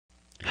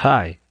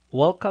Hi,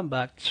 welcome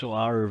back to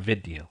our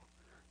video.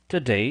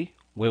 Today,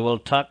 we will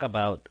talk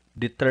about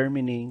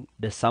determining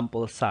the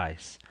sample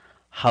size,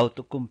 how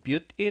to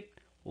compute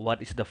it,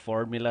 what is the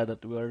formula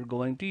that we are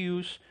going to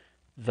use.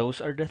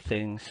 Those are the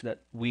things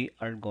that we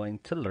are going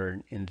to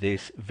learn in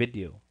this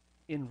video.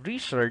 In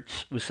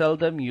research, we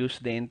seldom use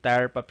the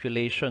entire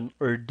population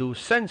or do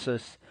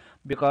census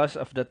because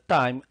of the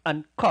time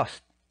and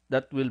cost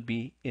that will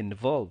be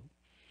involved.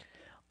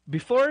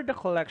 Before the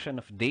collection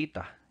of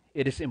data,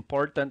 it is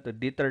important to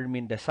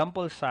determine the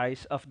sample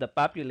size of the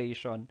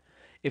population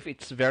if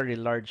it's very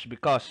large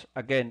because,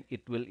 again,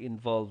 it will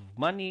involve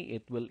money,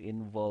 it will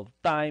involve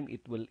time,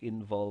 it will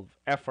involve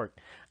effort.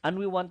 And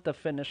we want to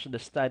finish the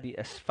study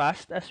as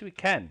fast as we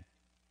can.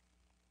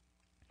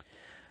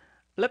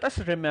 Let us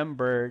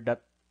remember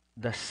that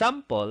the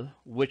sample,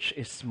 which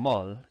is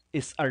small,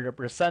 is a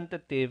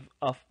representative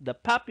of the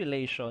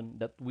population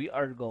that we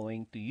are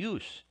going to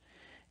use.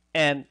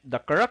 And the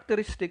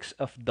characteristics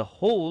of the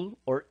whole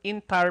or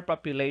entire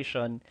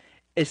population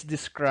is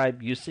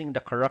described using the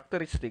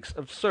characteristics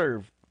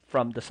observed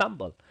from the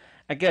sample.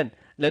 Again,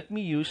 let me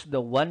use the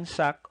one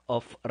sack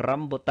of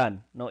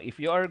rambutan. Now,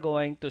 if you are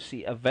going to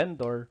see a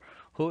vendor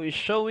who is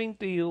showing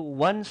to you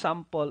one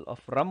sample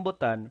of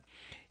rambutan,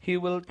 he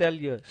will tell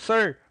you,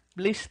 "Sir,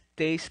 please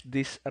taste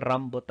this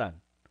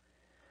rambutan."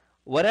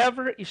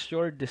 Whatever is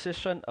your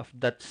decision of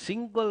that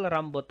single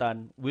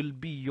rambutan will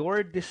be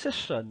your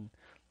decision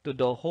to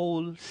the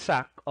whole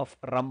sack of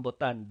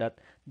rambutan that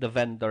the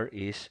vendor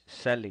is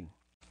selling.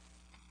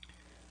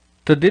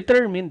 To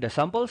determine the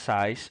sample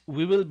size,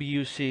 we will be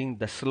using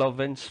the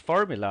Slovin's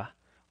formula,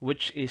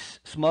 which is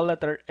small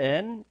letter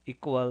n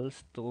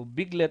equals to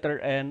big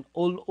letter N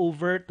all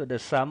over to the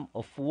sum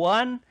of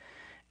 1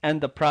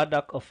 and the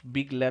product of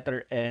big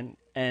letter N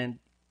and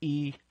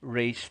e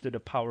raised to the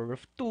power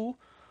of 2,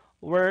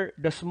 where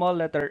the small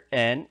letter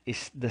n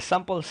is the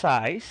sample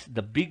size,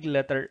 the big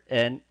letter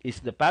N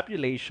is the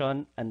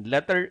population, and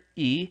letter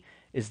E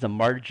is the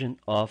margin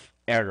of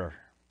error.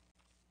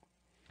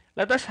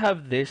 Let us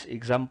have this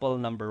example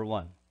number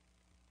 1.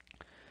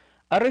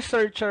 A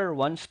researcher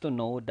wants to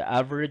know the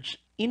average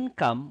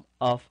income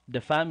of the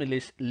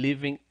families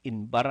living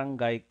in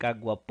Barangay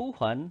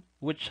Kagwapuhan,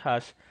 which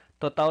has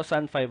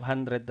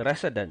 2,500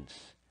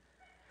 residents.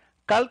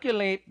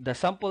 Calculate the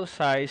sample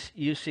size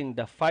using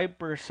the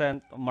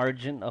 5%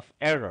 margin of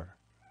error.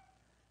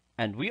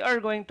 And we are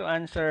going to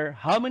answer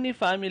how many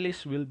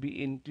families will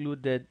be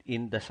included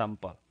in the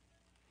sample.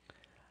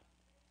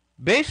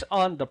 Based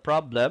on the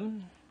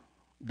problem,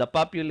 the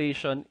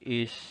population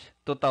is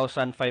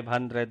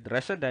 2,500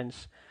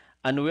 residents,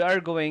 and we are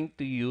going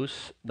to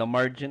use the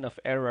margin of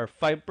error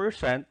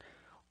 5%,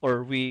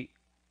 or we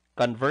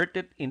convert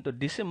it into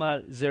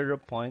decimal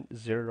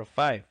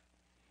 0.05.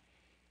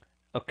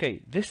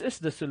 Okay, this is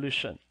the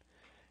solution.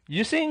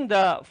 Using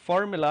the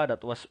formula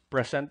that was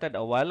presented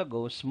a while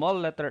ago, small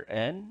letter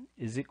n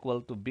is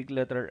equal to big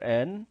letter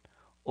N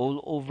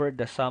all over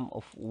the sum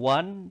of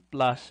 1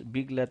 plus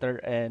big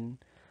letter N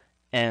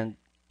and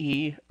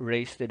e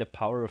raised to the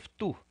power of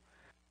 2.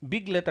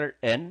 Big letter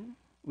N,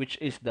 which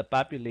is the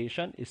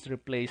population, is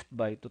replaced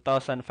by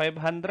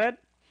 2,500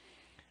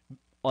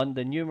 on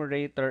the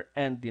numerator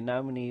and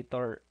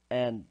denominator,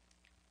 and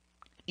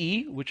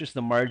E, which is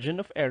the margin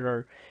of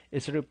error,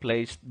 is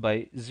replaced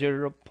by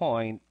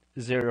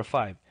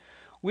 0.05.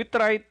 We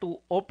try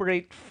to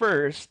operate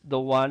first the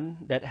one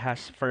that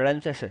has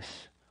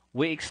parentheses.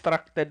 We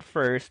extracted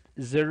first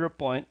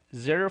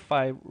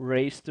 0.05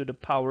 raised to the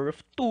power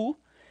of 2,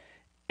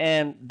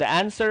 and the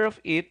answer of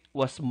it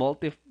was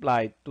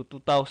multiplied to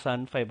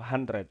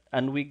 2,500,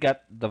 and we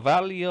got the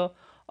value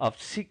of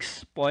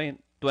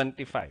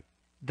 6.25.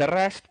 The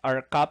rest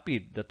are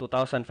copied, the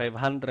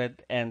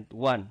 2,500 and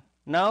 1.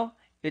 Now,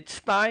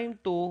 it's time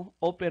to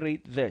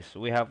operate this.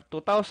 We have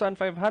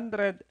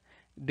 2,500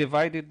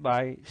 divided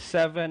by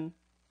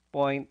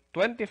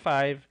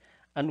 7.25,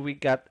 and we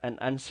got an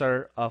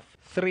answer of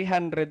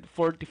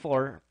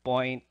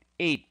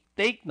 344.8.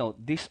 Take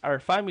note, these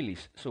are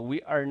families, so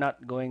we are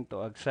not going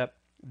to accept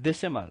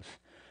decimals.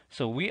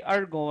 So we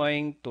are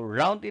going to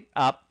round it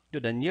up to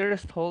the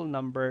nearest whole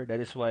number.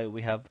 That is why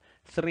we have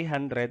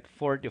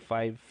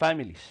 345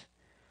 families.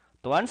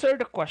 To answer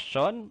the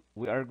question,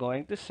 we are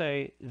going to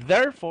say,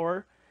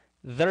 therefore,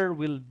 there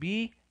will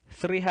be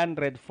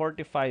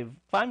 345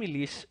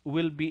 families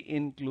will be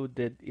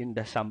included in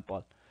the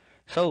sample.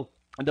 So,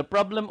 the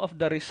problem of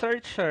the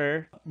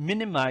researcher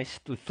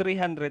minimized to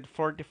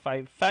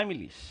 345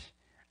 families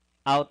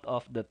out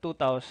of the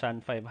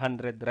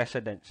 2,500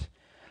 residents.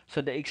 So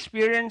the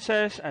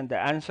experiences and the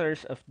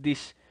answers of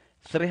these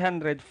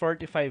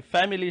 345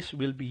 families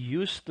will be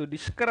used to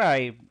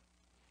describe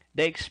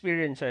the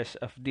experiences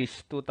of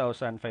these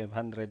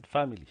 2,500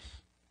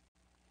 families.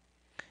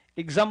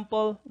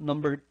 Example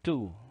number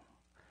 2.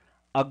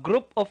 A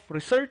group of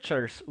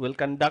researchers will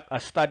conduct a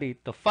study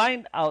to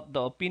find out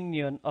the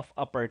opinion of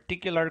a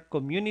particular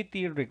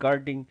community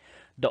regarding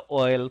the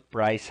oil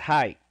price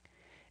hike.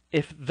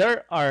 If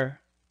there are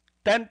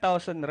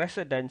 10,000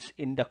 residents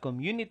in the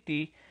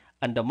community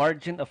and the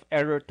margin of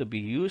error to be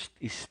used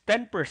is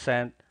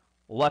 10%,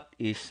 what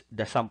is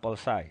the sample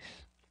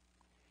size.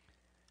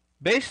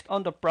 Based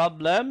on the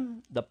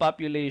problem, the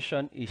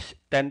population is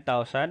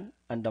 10,000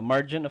 and the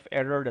margin of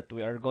error that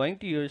we are going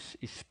to use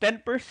is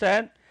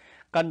 10%.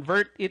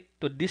 Convert it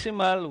to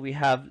decimal, we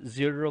have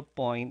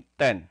 0.10.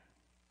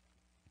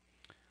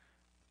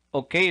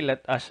 Okay,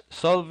 let us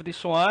solve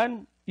this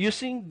one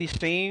using the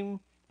same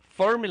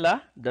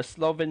formula, the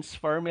Slovin's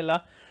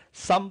formula.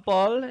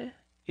 Sample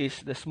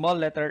is the small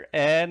letter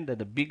n,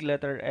 the big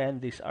letter n.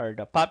 These are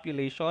the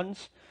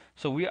populations.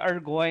 So we are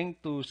going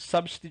to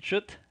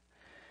substitute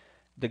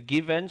the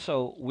given.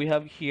 So we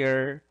have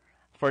here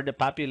for the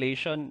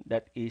population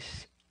that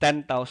is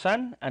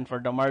 10,000, and for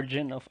the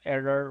margin of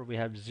error we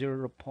have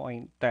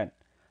 0.10.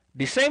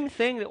 The same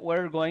thing that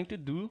we're going to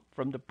do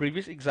from the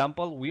previous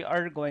example, we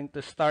are going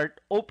to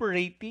start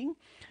operating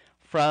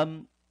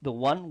from the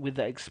one with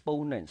the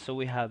exponent. So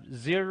we have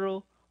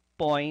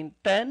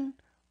 0.10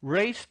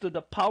 raised to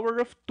the power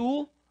of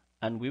 2,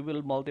 and we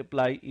will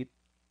multiply it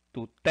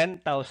to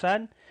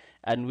 10,000,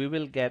 and we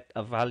will get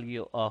a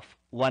value of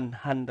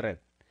 100.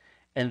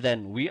 And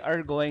then we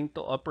are going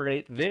to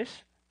operate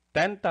this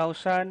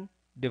 10,000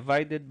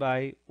 divided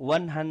by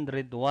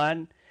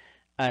 101,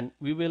 and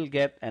we will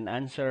get an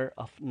answer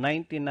of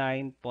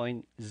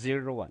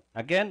 99.01.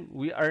 Again,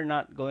 we are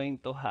not going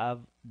to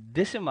have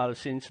decimal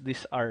since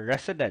these are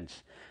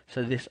residents.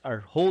 So these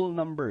are whole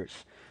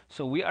numbers.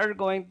 So we are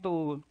going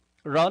to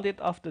round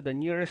it off to the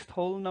nearest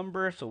whole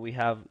number. So we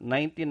have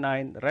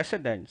 99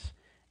 residents.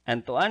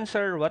 And to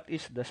answer what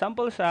is the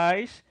sample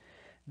size,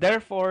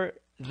 therefore,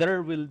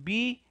 there will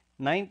be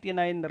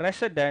 99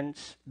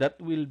 residents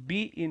that will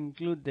be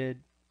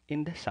included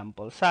in the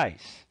sample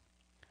size.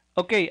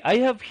 Okay, I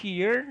have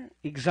here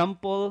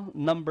example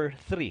number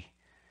 3.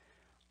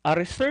 A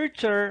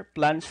researcher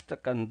plans to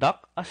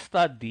conduct a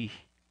study,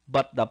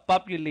 but the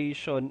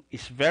population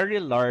is very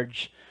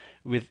large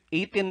with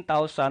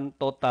 18,000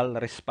 total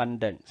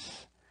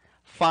respondents.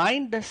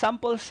 Find the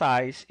sample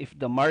size if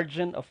the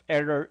margin of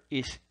error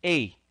is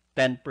A,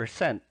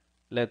 10%,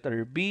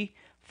 letter B,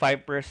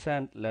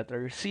 5%,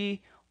 letter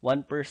C,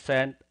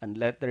 1%, and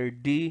letter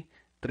D,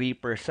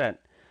 3%.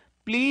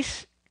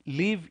 Please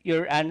leave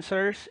your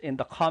answers in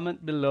the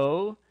comment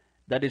below.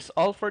 That is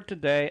all for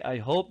today. I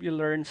hope you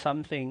learned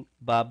something.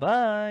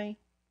 Bye-bye.